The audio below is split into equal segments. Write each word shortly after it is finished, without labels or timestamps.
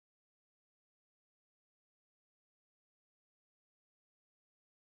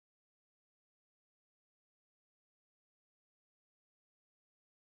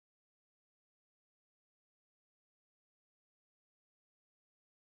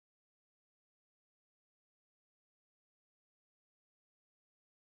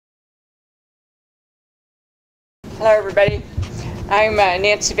Hello, everybody. I'm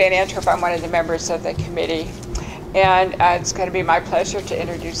Nancy Van Antwerp. I'm one of the members of the committee. And it's going to be my pleasure to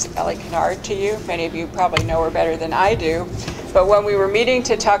introduce Ellie Kinnaird to you. Many of you probably know her better than I do. But when we were meeting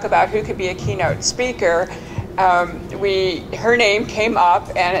to talk about who could be a keynote speaker, her name came up,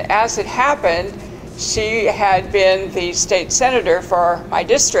 and as it happened, she had been the state senator for my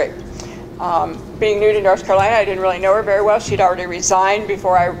district. Being new to North Carolina, I didn't really know her very well. She'd already resigned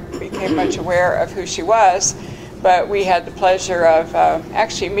before I became much aware of who she was. But we had the pleasure of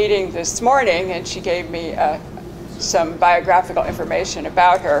actually meeting this morning, and she gave me some biographical information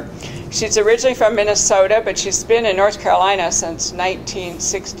about her. She's originally from Minnesota, but she's been in North Carolina since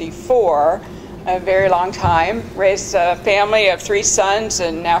 1964, a very long time. Raised a family of 3 sons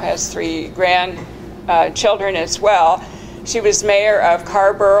and now has 3 grandchildren as well. She was mayor of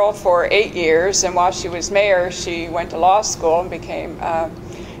Carrboro for 8 years, and while she was mayor, she went to law school and became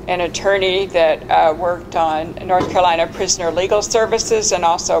an attorney that worked on North Carolina prisoner legal services and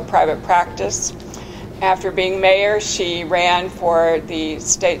also private practice. After being mayor, she ran for the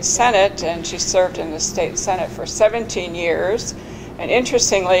state senate, and she served in the state senate for 17 years. And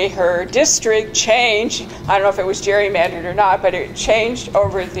interestingly, her district changed. I don't know if it was gerrymandered or not, but it changed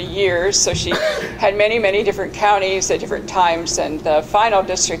over the years. So she had many, many different counties at different times, and the final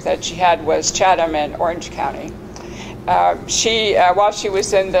district that she had was Chatham and Orange County. While she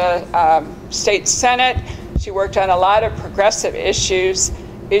was in the state senate, she worked on a lot of progressive issues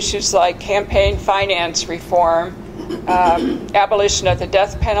like campaign finance reform, abolition of the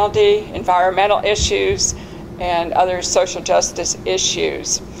death penalty, environmental issues, and other social justice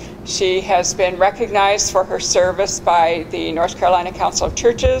issues. She has been recognized for her service by the North Carolina Council of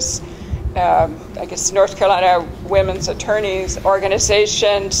Churches, I guess North Carolina Women's Attorneys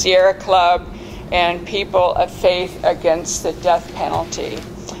Organization, Sierra Club, and People of Faith Against the Death Penalty.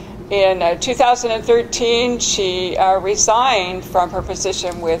 In 2013, she resigned from her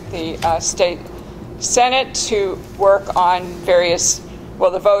position with the state senate to work on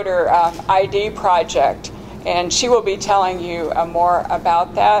the voter ID project. And she will be telling you more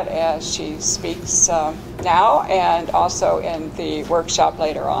about that as she speaks now and also in the workshop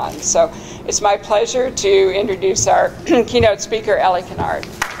later on. So it's my pleasure to introduce our keynote speaker, Ellie Kinnaird.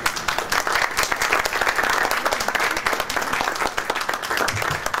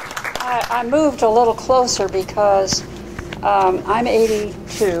 I moved a little closer because I'm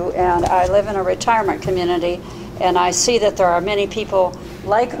 82 and I live in a retirement community, and I see that there are many people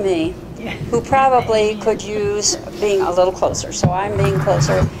like me who probably could use being a little closer. So I'm being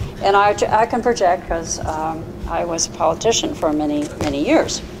closer, and I can project because I was a politician for many, many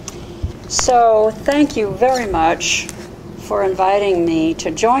years. So thank you very much for inviting me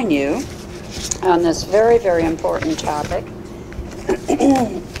to join you on this very, very important topic.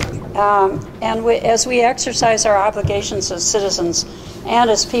 As we exercise our obligations as citizens and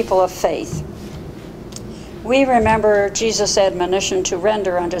as people of faith, we remember Jesus' admonition to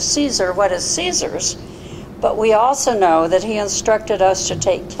render unto Caesar what is Caesar's, but we also know that he instructed us to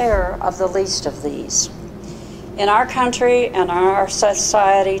take care of the least of these. In our country and our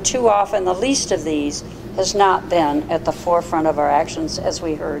society, too often the least of these has not been at the forefront of our actions, as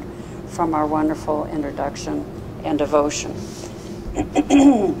we heard from our wonderful introduction and devotion.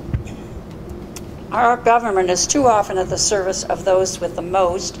 Our government is too often at the service of those with the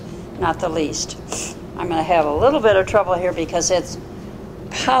most, not the least. I'm going to have a little bit of trouble here because it's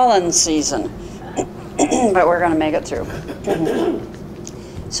pollen season, but we're going to make it through.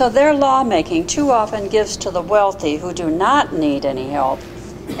 So their lawmaking too often gives to the wealthy who do not need any help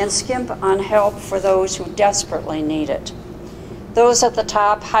and skimp on help for those who desperately need it. Those at the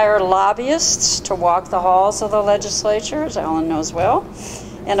top hire lobbyists to walk the halls of the legislature, as Ellen knows well,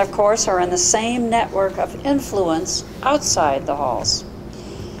 and of course are in the same network of influence outside the halls.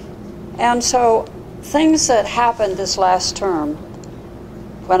 And so things that happened this last term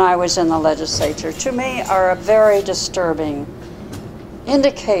when I was in the legislature, to me, are a very disturbing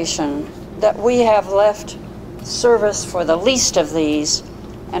indication that we have left service for the least of these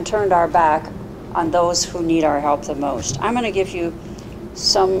and turned our back on those who need our help the most. I'm going to give you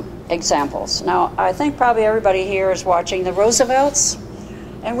some examples. Now, I think probably everybody here is watching the Roosevelts,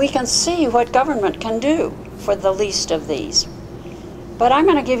 and we can see what government can do for the least of these. But I'm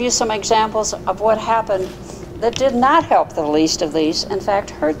going to give you some examples of what happened that did not help the least of these, in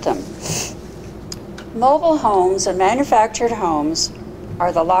fact, hurt them. Mobile homes and manufactured homes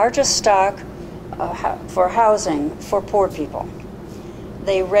are the largest stock for housing for poor people.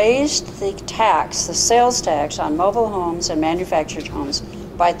 They raised the tax, the sales tax on mobile homes and manufactured homes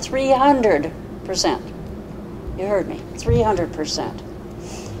by 300%. You heard me, 300%.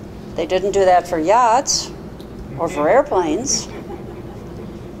 They didn't do that for yachts or for airplanes.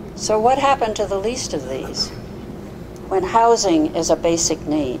 So what happened to the least of these when housing is a basic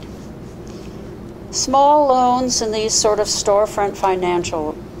need? Small loans in these sort of storefront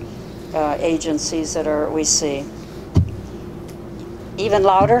financial agencies that we see. Even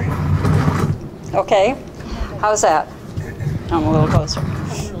louder? Okay. How's that? I'm a little closer.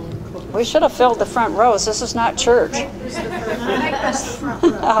 We should have filled the front rows. This is not church.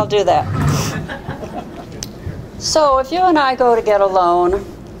 I'll do that. So if you and I go to get a loan,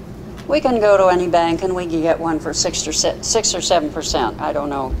 we can go to any bank and we can get one for 6 or 7%. I don't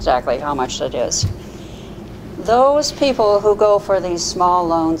know exactly how much that is. Those people who go for these small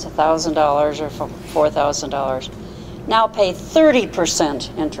loans, $1,000 or $4,000, now pay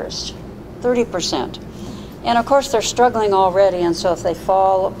 30% interest. 30%. And of course they're struggling already, and so if they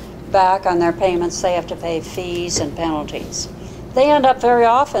fall back on their payments, they have to pay fees and penalties. They end up very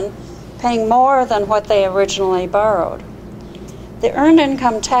often paying more than what they originally borrowed. The Earned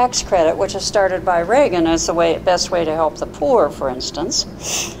Income Tax Credit, which was started by Reagan as the best way to help the poor, for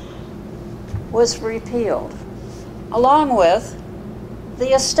instance, was repealed, along with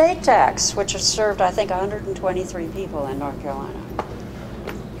the estate tax, which has served, I think, 123 people in North Carolina.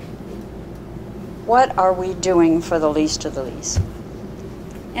 What are we doing for the least of the least?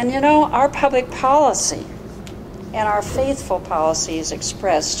 And you know, our public policy and our faithful policy is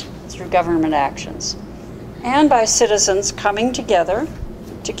expressed through government actions and by citizens coming together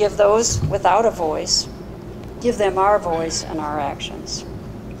to give those without a voice, give them our voice and our actions.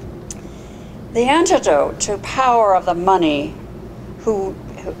 The antidote to power of the money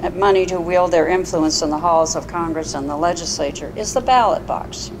to wield their influence in the halls of Congress and the legislature is the ballot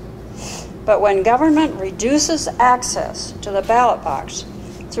box. But when government reduces access to the ballot box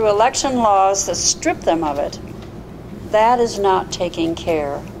through election laws that strip them of it, that is not taking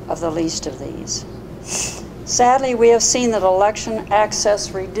care of the least of these. Sadly, we have seen that election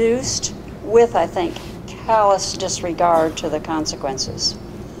access reduced with, I think, callous disregard to the consequences.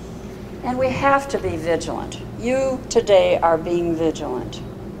 And we have to be vigilant. You today are being vigilant.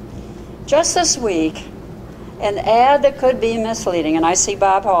 Just this week, an ad that could be misleading, and I see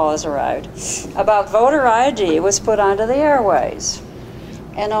Bob Hall has arrived, about voter ID was put onto the airways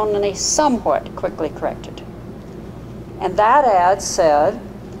and only somewhat quickly corrected. And that ad said,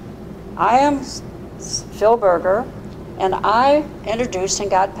 I am Phil Berger, and I introduced and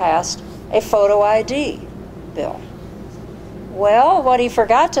got passed a photo ID bill. Well, what he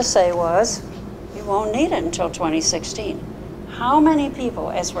forgot to say was, you won't need it until 2016. How many people,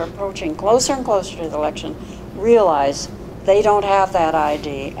 as we're approaching closer and closer to the election, realize they don't have that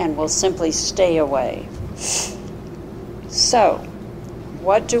ID and will simply stay away? So,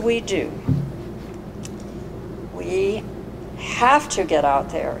 what do? We have to get out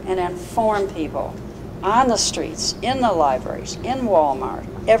there and inform people on the streets, in the libraries, in Walmart,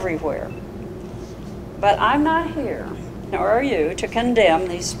 everywhere. But I'm not here, nor are you, to condemn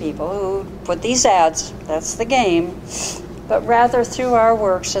these people who put these ads, that's the game, but rather through our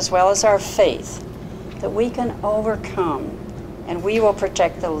works as well as our faith, that we can overcome, and we will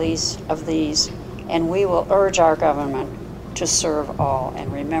protect the least of these, and we will urge our government to serve all,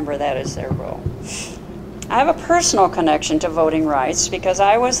 and remember that is their role. I have a personal connection to voting rights because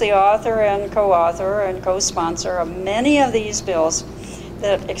I was the author and co-author and co-sponsor of many of these bills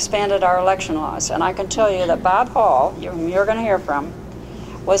that expanded our election laws. And I can tell you that Bob Hall, whom you're going to hear from,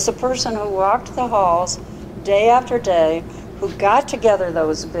 was the person who walked the halls day after day, who got together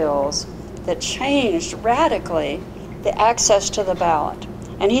those bills that changed radically the access to the ballot.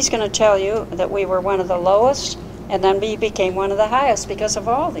 And he's going to tell you that we were one of the lowest, and then we became one of the highest because of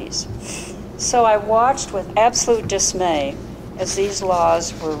all these. So I watched with absolute dismay as these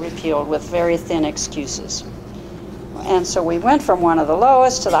laws were repealed with very thin excuses. And so we went from one of the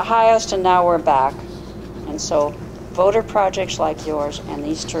lowest to the highest, and now we're back. And so voter projects like yours and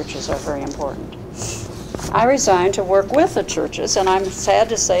these churches are very important. I resigned to work with the churches, and I'm sad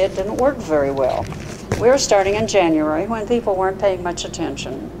to say it didn't work very well. We were starting in January when people weren't paying much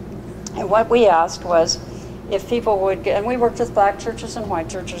attention. And what we asked was if people would, and we worked with black churches and white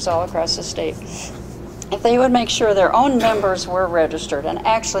churches all across the state, if they would make sure their own members were registered, and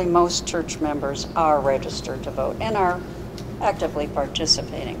actually most church members are registered to vote and are actively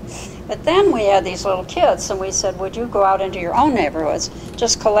participating. But then we had these little kids, and we said, would you go out into your own neighborhoods,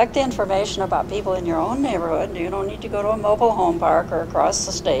 just collect the information about people in your own neighborhood, you don't need to go to a mobile home park or across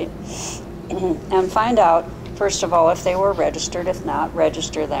the state, and find out, first of all, if they were registered. If not,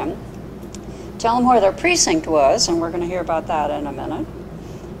 register them. Tell them where their precinct was, and we're going to hear about that in a minute,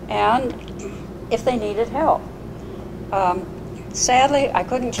 and if they needed help. Sadly, I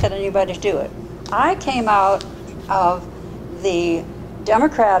couldn't get anybody to do it. I came out of the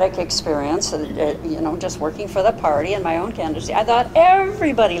Democratic experience, just working for the party and my own candidacy, I thought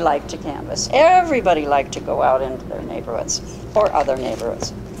everybody liked to canvass. Everybody liked to go out into their neighborhoods or other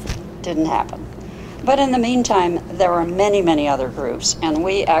neighborhoods. Didn't happen. But in the meantime, there were many, many other groups, and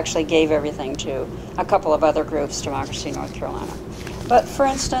we actually gave everything to a couple of other groups, Democracy North Carolina. But for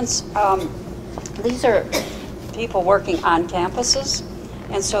instance, these are people working on campuses,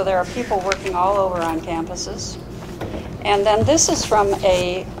 and so there are people working all over on campuses. And then this is from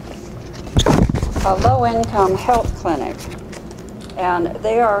a low-income health clinic, and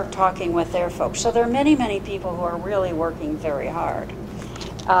they are talking with their folks. So there are many, many people who are really working very hard.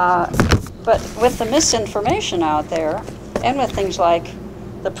 But with the misinformation out there, and with things like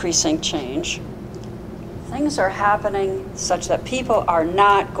the precinct change, things are happening such that people are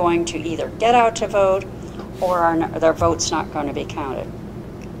not going to either get out to vote or their vote's not going to be counted.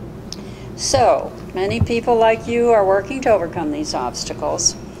 So many people like you are working to overcome these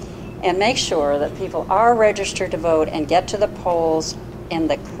obstacles and make sure that people are registered to vote and get to the polls in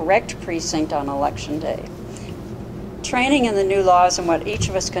the correct precinct on election day. Training in the new laws and what each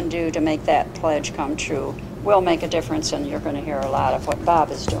of us can do to make that pledge come true will make a difference, and you're going to hear a lot of what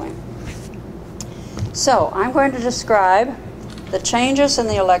Bob is doing. So I'm going to describe the changes in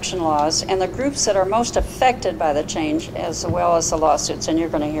the election laws and the groups that are most affected by the change, as well as the lawsuits, and you're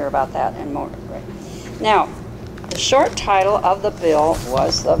going to hear about that and more. Now, the short title of the bill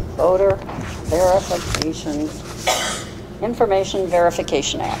was the Voter Verification Information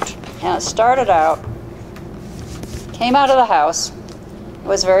Verification Act. And it started out, came out of the House,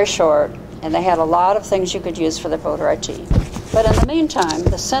 was very short, and they had a lot of things you could use for the voter ID. But in the meantime,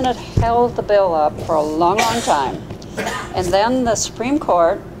 the Senate held the bill up for a long, long time. And then the Supreme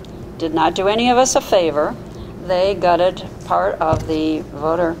Court did not do any of us a favor. They gutted part of the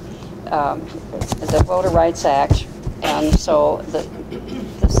Voter Rights Act, and so the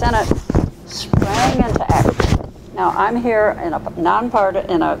Senate sprang into action. Now I'm here in a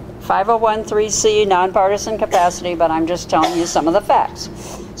 501(c) nonpartisan capacity, but I'm just telling you some of the facts.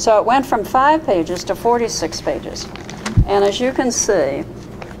 So it went from 5 pages to 46 pages, and as you can see,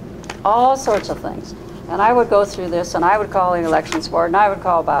 all sorts of things. And I would go through this, and I would call the elections board, and I would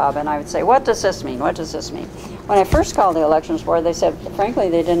call Bob, and I would say, what does this mean? What does this mean? When I first called the elections board, they said, frankly,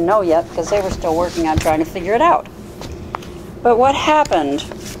 they didn't know yet because they were still working on trying to figure it out. But what happened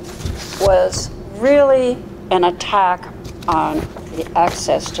was really an attack on the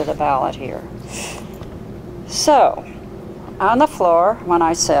access to the ballot here. So, on the floor, when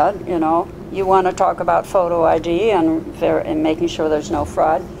I said, you want to talk about photo ID and making sure there's no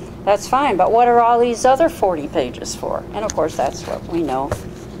fraud, that's fine, but what are all these other 40 pages for? And of course, that's what we know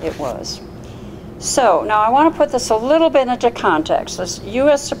it was. So now I want to put this a little bit into context. The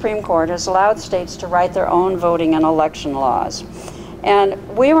U.S. Supreme Court has allowed states to write their own voting and election laws. And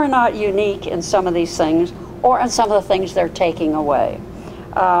we were not unique in some of these things or in some of the things they're taking away.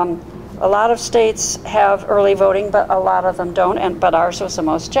 A lot of states have early voting, but a lot of them don't, but ours was the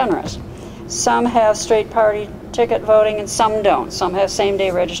most generous. Some have straight party ticket voting and some don't. Some have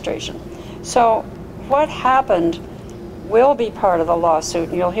same-day registration. So what happened will be part of the lawsuit,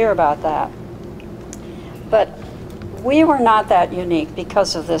 and you'll hear about that. But we were not that unique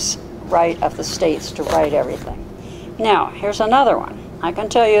because of this right of the states to write everything. Now, here's another one. I can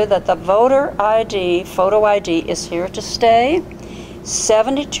tell you that the voter ID, photo ID, is here to stay.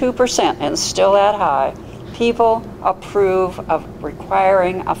 72%, and still that high, people approve of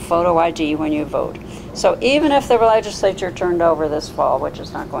requiring a photo ID when you vote. So even if the legislature turned over this fall, which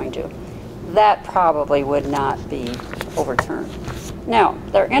it's not going to, that probably would not be overturned. Now,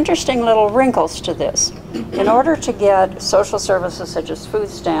 there are interesting little wrinkles to this. In order to get social services such as food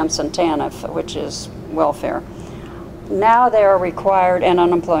stamps and TANF, which is welfare, now they are required, and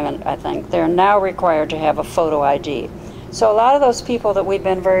unemployment, I think, they're now required to have a photo ID. So a lot of those people that we've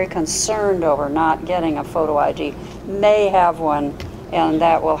been very concerned over not getting a photo ID may have one, and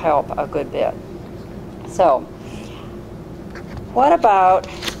that will help a good bit. So, what about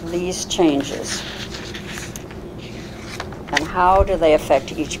these changes? And how do they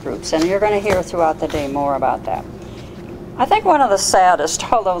affect each group? And you're going to hear throughout the day more about that. I think one of the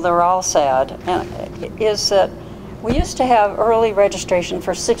saddest, although they're all sad, is that we used to have early registration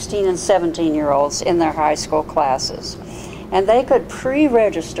for 16 and 17-year-olds in their high school classes. And they could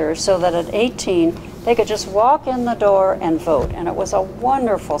pre-register so that at 18, they could just walk in the door and vote. And it was a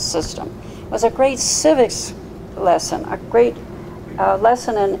wonderful system. It was a great civics lesson, a great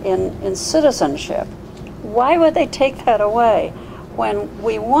lesson in citizenship. Why would they take that away when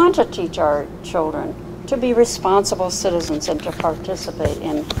we want to teach our children to be responsible citizens and to participate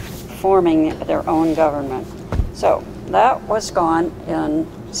in forming their own government? So that was gone in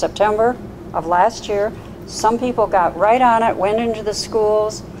September of last year. Some people got right on it, went into the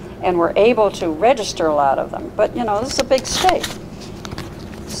schools, and were able to register a lot of them. But you know, this is a big state.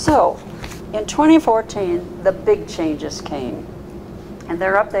 So in 2014, the big changes came. And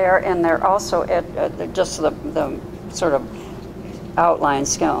they're up there, and they're also at just the sort of outline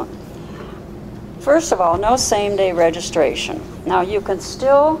scale. First of all, no same-day registration. Now, you can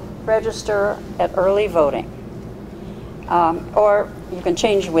still register at early voting, or you can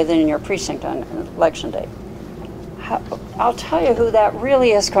change within your precinct on election day. I'll tell you who that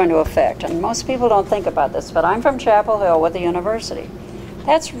really is going to affect, and most people don't think about this, but I'm from Chapel Hill with the university.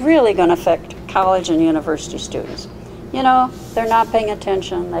 That's really going to affect college and university students. You know, they're not paying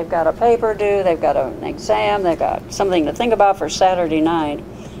attention, they've got a paper due, they've got an exam, they've got something to think about for Saturday night,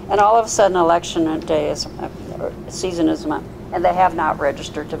 and all of a sudden election day is, season is, and they have not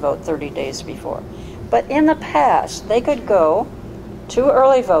registered to vote 30 days before. But in the past, they could go to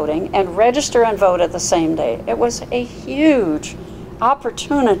early voting and register and vote at the same day. It was a huge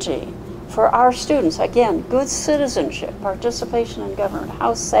opportunity for our students. Again, good citizenship, participation in government.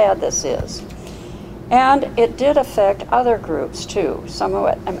 How sad this is. And it did affect other groups too, some of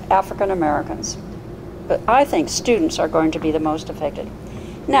it African Americans. But I think students are going to be the most affected.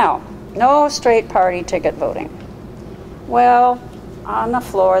 Now, no straight party ticket voting. Well, on the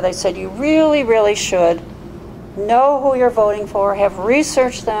floor they said you really, really should know who you're voting for, have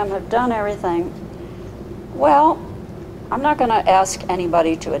researched them, have done everything. Well, I'm not going to ask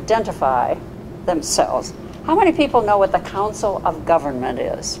anybody to identify themselves. How many people know what the Council of Government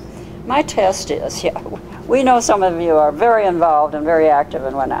is? My test is, yeah, we know some of you are very involved and very active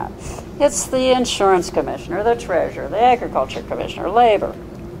and whatnot. It's the insurance commissioner, the treasurer, the agriculture commissioner, labor,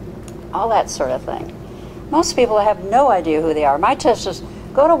 all that sort of thing. Most people have no idea who they are. My test is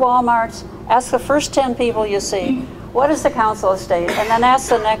go to Walmart's, ask the first 10 people you see, what is the Council of State, and then ask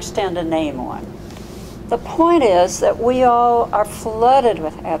the next 10 to name one. The point is that we all are flooded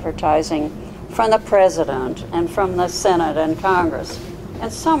with advertising from the president and from the Senate and Congress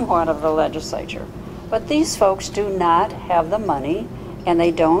and somewhat of the legislature. But these folks do not have the money, and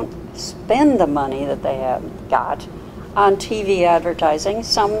they don't spend the money that they have got on TV advertising.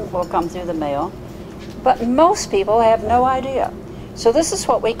 Some will come through the mail, but most people have no idea. So this is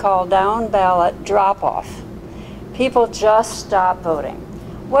what we call down ballot drop-off. People just stop voting.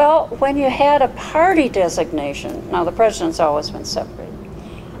 Well, when you had a party designation, now the president's always been separated,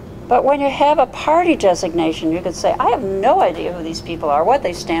 but when you have a party designation, you could say, I have no idea who these people are, what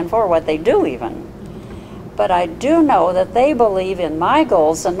they stand for, what they do even. But I do know that they believe in my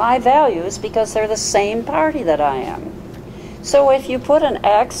goals and my values because they're the same party that I am. So if you put an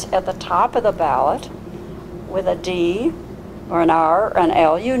X at the top of the ballot with a D or an R or an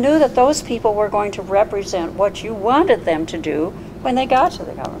L, you knew that those people were going to represent what you wanted them to do when they got to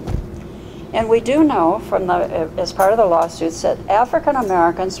the government. And we do know from as part of the lawsuits that African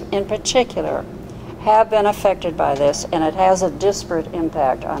Americans in particular have been affected by this, and it has a disparate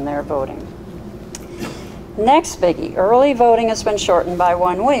impact on their voting. Next biggie, early voting has been shortened by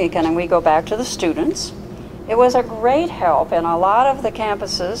 1 week, and then we go back to the students. It was a great help, and a lot of the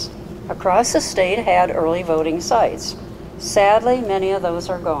campuses across the state had early voting sites. Sadly, many of those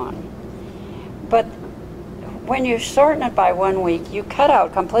are gone. But when you shorten it by 1 week, you cut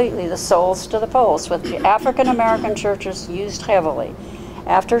out completely the souls to the polls, which the African American churches used heavily.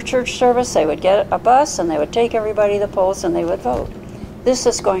 After church service, they would get a bus and they would take everybody to the polls and they would vote. This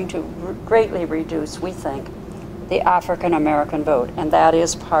is going to greatly reduce, we think, the African American vote, and that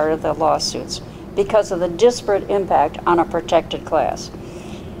is part of the lawsuits because of the disparate impact on a protected class.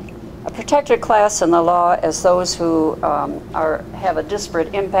 A protected class in the law is those who have a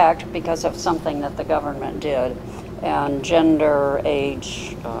disparate impact because of something that the government did, and gender,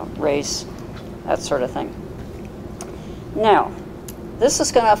 age, race, that sort of thing. Now, this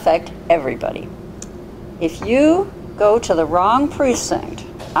is going to affect everybody. If you go to the wrong precinct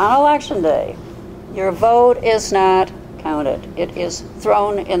on election day, your vote is not counted. It is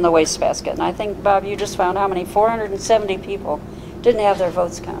thrown in the wastebasket. And I think, Bob, you just found how many? 470 people didn't have their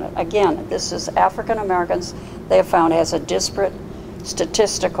votes counted. Again, this is African Americans they have found has a disparate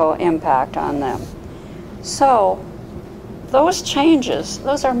statistical impact on them. So those changes,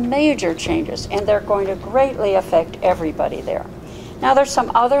 those are major changes, and they're going to greatly affect everybody there. Now there's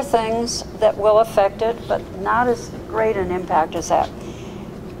some other things that will affect it, but not as great an impact as that.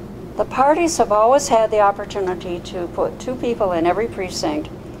 The parties have always had the opportunity to put 2 people in every precinct.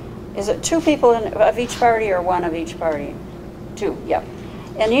 Is it 2 people of each party or 1 of each party? 2, yeah.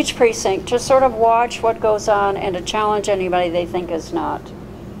 In each precinct to sort of watch what goes on and to challenge anybody they think is not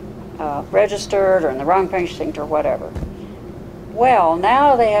registered or in the wrong precinct or whatever. Well,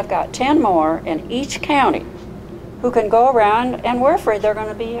 now they have got 10 more in each county who can go around, and we're afraid they're going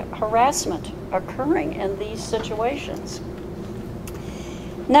to be harassment occurring in these situations.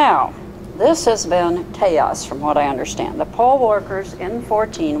 Now, this has been chaos from what I understand. The poll workers in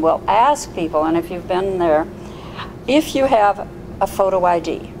 14 will ask people, and if you've been there, if you have a photo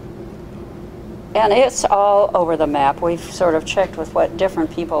ID. And it's all over the map. We've sort of checked with what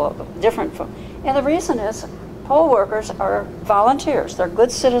different people, and the reason is poll workers are volunteers. They're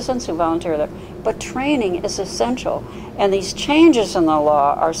good citizens who volunteer there. But training is essential. And these changes in the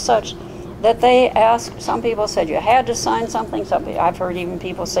law are such that they ask, some people said you had to sign something. I've heard even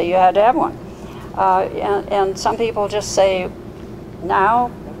people say you had to have one. And some people just say,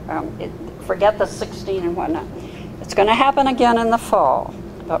 now, forget the 16 and whatnot. It's going to happen again in the fall.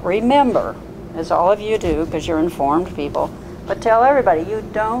 But remember, as all of you do, because you're informed people, but tell everybody, you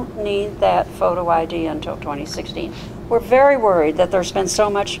don't need that photo ID until 2016. We're very worried that there's been so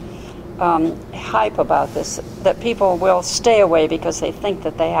much hype about this that people will stay away because they think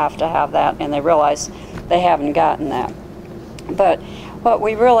that they have to have that and they realize they haven't gotten that. But what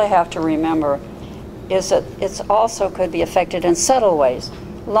we really have to remember is that it also could be affected in subtle ways.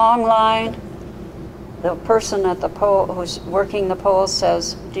 Long line, the person at the poll who's working the polls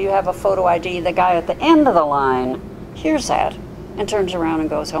says, do you have a photo ID? The guy at the end of the line hears that and turns around and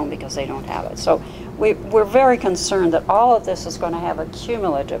goes home because they don't have it. So we're very concerned that all of this is going to have a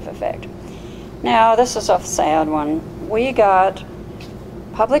cumulative effect. Now, this is a sad one. We got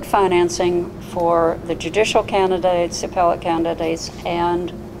public financing for the judicial candidates, appellate candidates,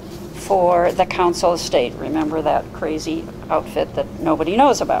 and for the council of state. Remember that crazy outfit that nobody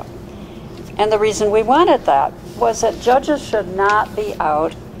knows about. And the reason we wanted that was that judges should not be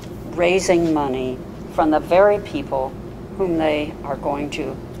out raising money from the very people whom they are going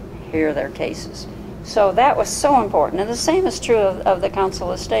to hear their cases. So that was so important. And the same is true of the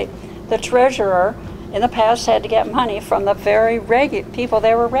council of state. The treasurer in the past had to get money from the very people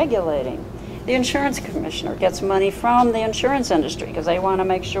they were regulating. The insurance commissioner gets money from the insurance industry because they want to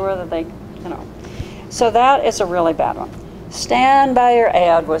make sure that they, So that is a really bad one. Stand by your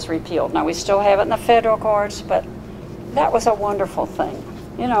ad was repealed. Now we still have it in the federal courts, but that was a wonderful thing.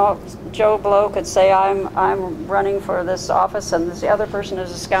 Joe Blow could say, I'm running for this office and this other person is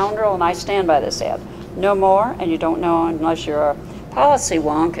a scoundrel and I stand by this ad. No more, and you don't know unless you're a policy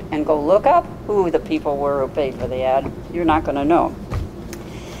wonk and go look up who the people were who paid for the ad. You're not going to know.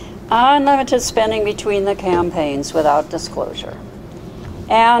 Unlimited spending between the campaigns without disclosure.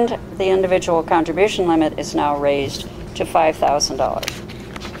 And the individual contribution limit is now raised to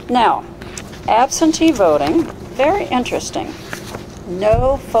 $5,000. Now, absentee voting, very interesting.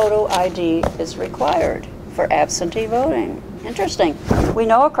 No photo ID is required for absentee voting. Interesting. We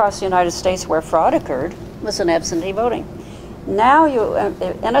know across the United States where fraud occurred was in absentee voting. Now and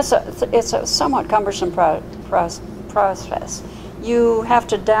it's a somewhat cumbersome process. You have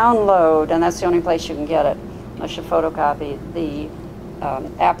to download, and that's the only place you can get it, unless you photocopy the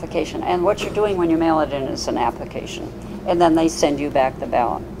application. And what you're doing when you mail it in is an application. And then they send you back the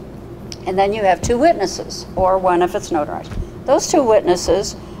ballot. And then you have two witnesses, or one if it's notarized. Those two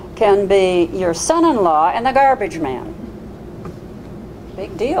witnesses can be your son-in-law and the garbage man.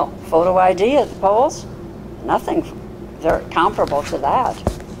 Big deal. Photo ID at the polls? Nothing comparable to that.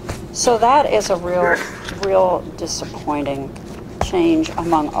 So that is a real disappointing change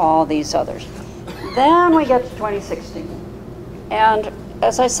among all these others. Then we get to 2016. And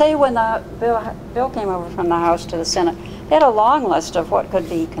as I say, when the bill came over from the House to the Senate, they had a long list of what could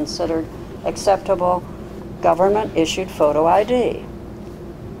be considered acceptable government-issued photo ID.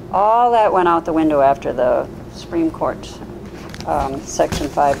 All that went out the window after the Supreme Court Section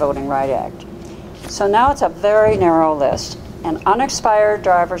 5 Voting Rights Act. So now it's a very narrow list. An unexpired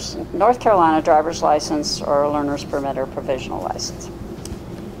North Carolina driver's license or a learner's permit or provisional license.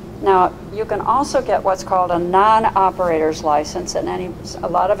 Now, you can also get what's called a non-operator's license, and a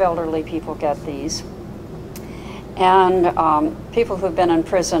lot of elderly people get these. And people who've been in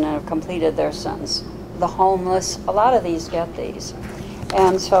prison and have completed their sentence. The homeless, a lot of these get these.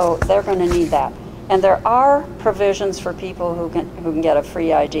 And so they're going to need that. And there are provisions for people who can get a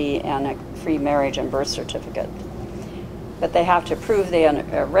free ID and a free marriage and birth certificate. But they have to prove they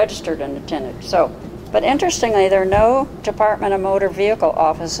are registered and attended. But interestingly, there are no Department of Motor Vehicle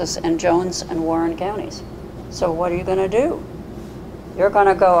offices in Jones and Warren counties. So what are you going to do? You're going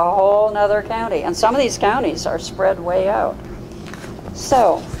to go a whole nother county. And some of these counties are spread way out.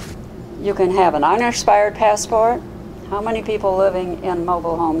 So you can have an unexpired passport. How many people living in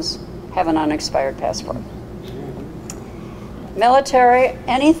mobile homes have an unexpired passport? Military,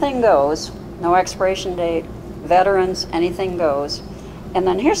 anything goes, no expiration date. Veterans, anything goes. And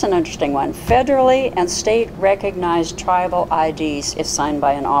then here's an interesting one. Federally and state recognized tribal IDs if signed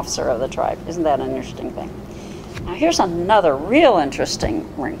by an officer of the tribe. Isn't that an interesting thing? Now here's another real interesting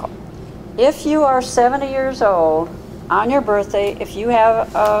wrinkle. If you are 70 years old, on your birthday, if you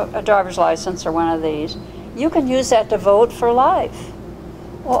have a driver's license or one of these, you can use that to vote for life.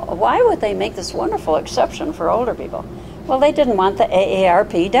 Well, why would they make this wonderful exception for older people? Well, they didn't want the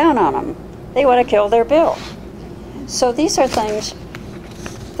AARP down on them. They would have killed their bill. So these are things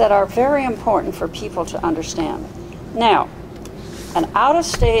that are very important for people to understand. Now, an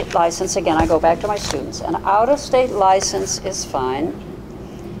out-of-state license, again, I go back to my students, an out-of-state license is fine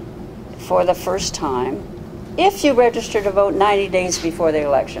for the first time if you register to vote 90 days before the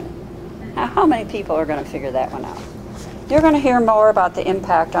election. Now, how many people are going to figure that one out? You're going to hear more about the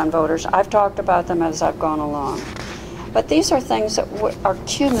impact on voters. I've talked about them as I've gone along. But these are things that are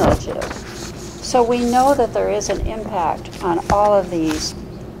cumulative. So we know that there is an impact on all of these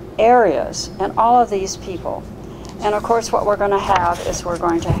areas and all of these people. And of course what we're going to have is we're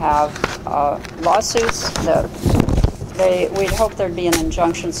going to have lawsuits that we'd hope there'd be an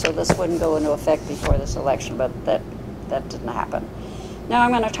injunction so this wouldn't go into effect before this election, but that didn't happen. Now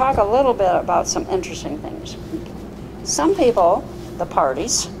I'm going to talk a little bit about some interesting things. Some people, the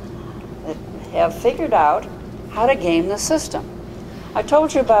parties, have figured out how to game the system. I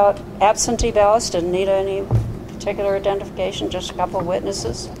told you about absentee ballots, didn't need any particular identification, just a couple of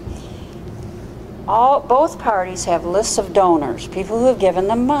witnesses. Both parties have lists of donors, people who have given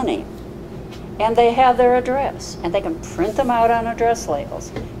them money, and they have their address, and they can print them out on address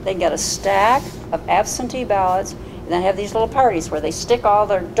labels. They get a stack of absentee ballots, and then have these little parties where they stick all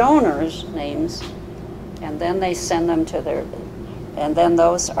their donors' names, and then they send them to their, and then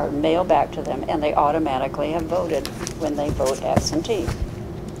those are mailed back to them, and they automatically have voted when they vote absentee.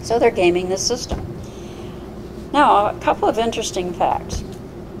 So they're gaming the system. Now, a couple of interesting facts.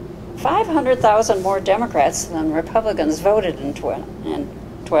 500,000 more Democrats than Republicans voted in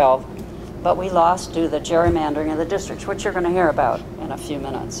 12, but we lost due to the gerrymandering of the districts, which you're going to hear about in a few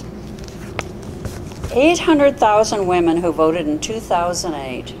minutes. 800,000 women who voted in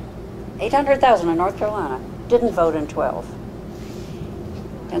 2008, 800,000 in North Carolina, didn't vote in 12.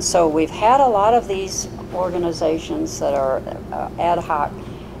 And so we've had a lot of these organizations that are ad hoc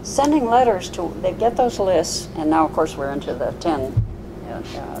sending letters to, they get those lists, and now of course we're into the 10,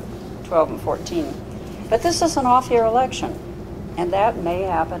 12 and 14. But this is an off-year election, and that may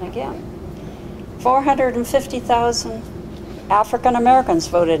happen again. 450,000 African Americans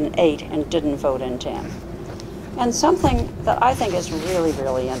voted in 8 and didn't vote in 10. And something that I think is really,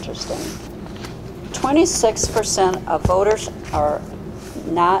 really interesting. 26% of voters are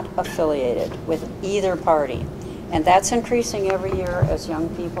not affiliated with either party. And that's increasing every year as young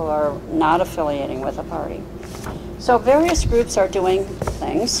people are not affiliating with a party. So various groups are doing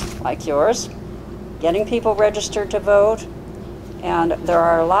things like yours, getting people registered to vote, and there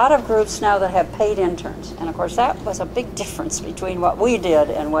are a lot of groups now that have paid interns. And of course that was a big difference between what we did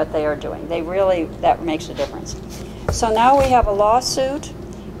and what they are doing. They really, that makes a difference. So now we have a lawsuit.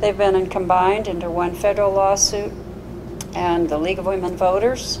 They've been combined into one federal lawsuit, and the League of Women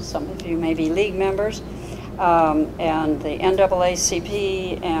Voters, some of you may be league members, and the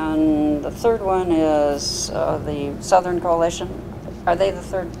NAACP, and the third one is the Southern Coalition. Are they the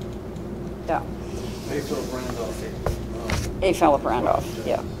third? Yeah. A. Philip Randolph. A. Philip Randolph,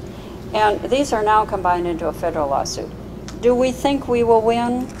 yeah. And these are now combined into a federal lawsuit. Do we think we will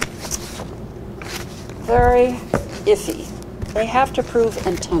win? Very iffy. They have to prove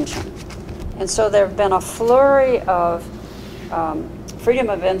intention. And so there have been a flurry of freedom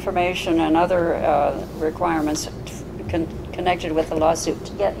of information and other requirements connected with the lawsuit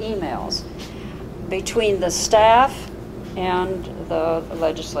to get emails between the staff and the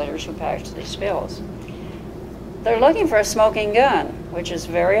legislators who passed these bills. They're looking for a smoking gun, which is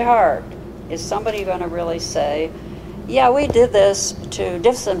very hard. Is somebody going to really say, yeah, we did this to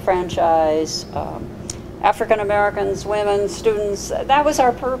disenfranchise African Americans, women, students? That was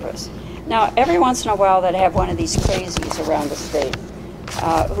our purpose. Now, every once in a while they'd have one of these crazies around the state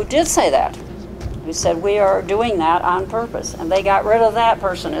who did say that, who said we are doing that on purpose. And they got rid of that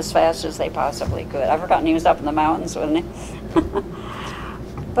person as fast as they possibly could. I've forgotten, he was up in the mountains, wasn't he?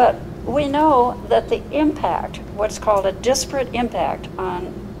 But we know that the impact, what's called a disparate impact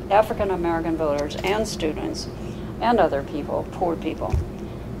on African American voters and students and other people, poor people,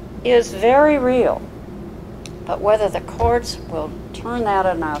 is very real. But whether the courts will turn that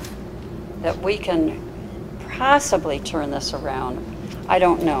enough that we can possibly turn this around, I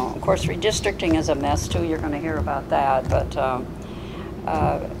don't know. Of course, redistricting is a mess too. You're going to hear about that, but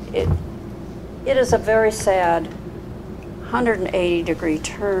it is a very sad 180-degree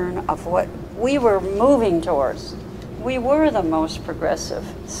turn of what we were moving towards. We were the most progressive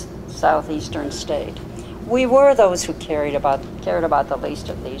southeastern state. We were those who cared about the least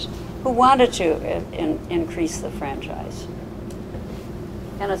of these, who wanted to increase the franchise.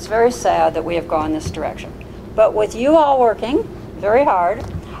 And it's very sad that we have gone this direction. But with you all working very hard,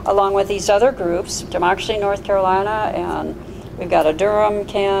 along with these other groups, Democracy North Carolina, and we've got a Durham,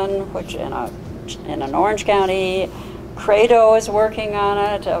 Ken, which in an Orange County, Credo is working on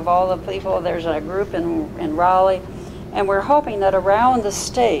it, of all the people. There's a group in Raleigh, and we're hoping that around the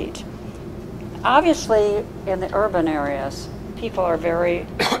state, obviously in the urban areas, people are very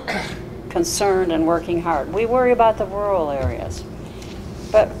concerned and working hard. We worry about the rural areas.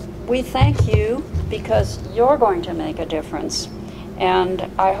 But we thank you because you're going to make a difference. And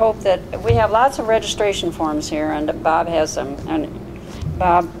I hope that we have lots of registration forms here, and Bob has them. And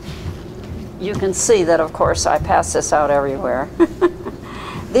Bob, you can see that, of course, I pass this out everywhere.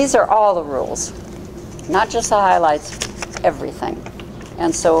 These are all the rules, not just the highlights, everything.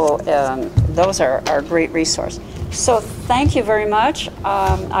 And so those are a great resource. So thank you very much.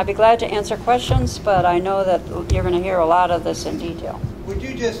 I'd be glad to answer questions, but I know that you're going to hear a lot of this in detail. Would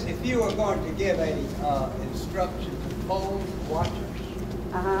you just, if you were going to give any instruction to poll watchers,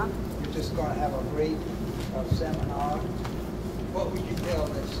 you're just going to have a brief seminar, what would you tell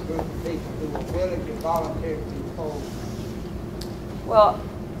this group of people who are willing to volunteer to be poll? Well,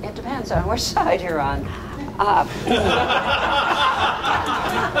 it depends on which side you're on. I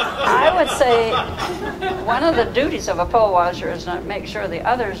would say one of the duties of a poll watcher is to make sure the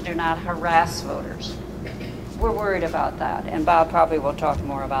others do not harass voters. We're worried about that, and Bob probably will talk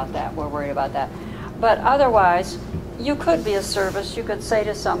more about that. We're worried about that. But otherwise, you could be a service. You could say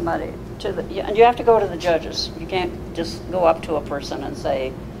to somebody, and you have to go to the judges. You can't just go up to a person and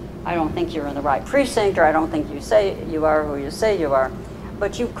say, I don't think you're in the right precinct, or I don't think you say you are who you say you are.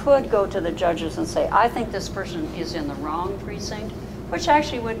 But you could go to the judges and say, I think this person is in the wrong precinct, which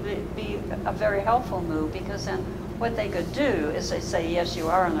actually would be a very helpful move, because then what they could do is they say, yes, you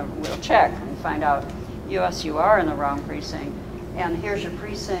are, and we'll check and find out, yes, you are in the wrong precinct, and here's your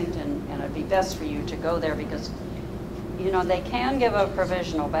precinct, and it'd be best for you to go there, because, you know, they can give a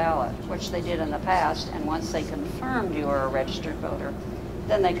provisional ballot, which they did in the past, and once they confirmed you were a registered voter,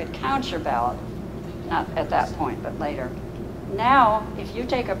 then they could count your ballot, not at that point, but later. Now, if you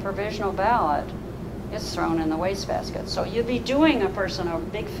take a provisional ballot, it's thrown in the wastebasket. So you'd be doing a person a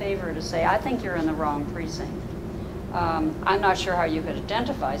big favor to say, I think you're in the wrong precinct. I'm not sure how you could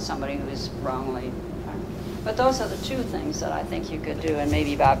identify somebody who is wrongly, but those are the two things that I think you could do, and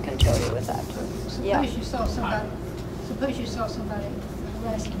maybe Bob can tell you with that too. Yeah. Suppose you saw somebody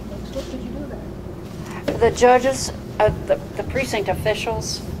harassing folks, what could you do about it? The judges, the precinct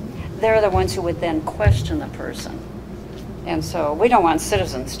officials, they're the ones who would then question the person. And so we don't want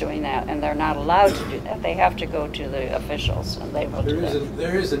citizens doing that, and they're not allowed to do that. They have to go to the officials, and they will do that.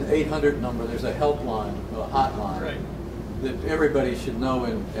 There is an 800 number, there's a helpline, a hotline, right, that everybody should know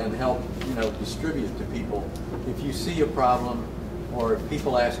and help, you know, distribute to people. If you see a problem, or if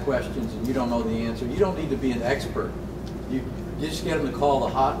people ask questions and you don't know the answer, you don't need to be an expert. You just get them to call the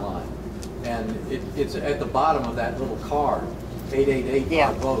hotline. And it's at the bottom of that little card,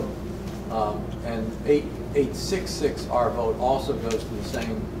 888-OUR-VOTE. And 866-OUR-VOTE also goes to the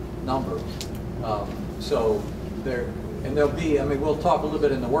same number. So there'll be, I mean, we'll talk a little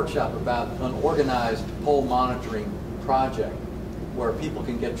bit in the workshop about an organized poll monitoring project where people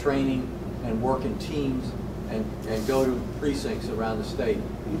can get training and work in teams and go to precincts around the state.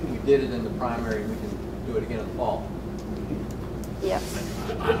 We did it in the primary, we can do it again in the fall. Yes.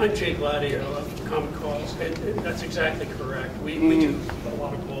 I'm Jay Gladio of Common Cause, and that's exactly correct. We do a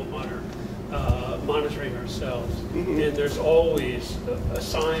lot of poll monitoring ourselves, and there's always a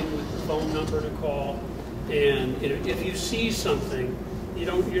sign with the phone number to call. And if you see something, you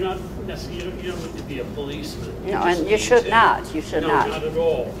don't need to be a policeman. No, and you should not. You should not. No, not at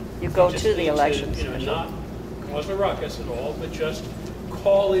all. You go to the elections. Not cause a ruckus at all, but just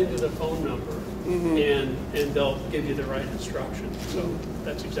call into the phone number, and they'll give you the right instructions. So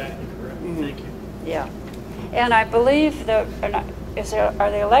that's exactly correct. Thank you. Yeah, and I believe are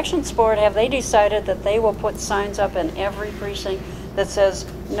the elections board, have they decided that they will put signs up in every precinct that says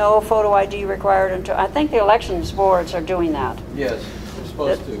no photo ID required until, I think the elections boards are doing that. Yes, they're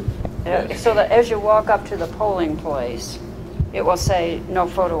supposed to. Yes. So that as you walk up to the polling place, it will say no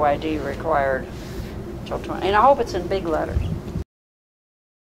photo ID required until 20, and I hope it's in big letters.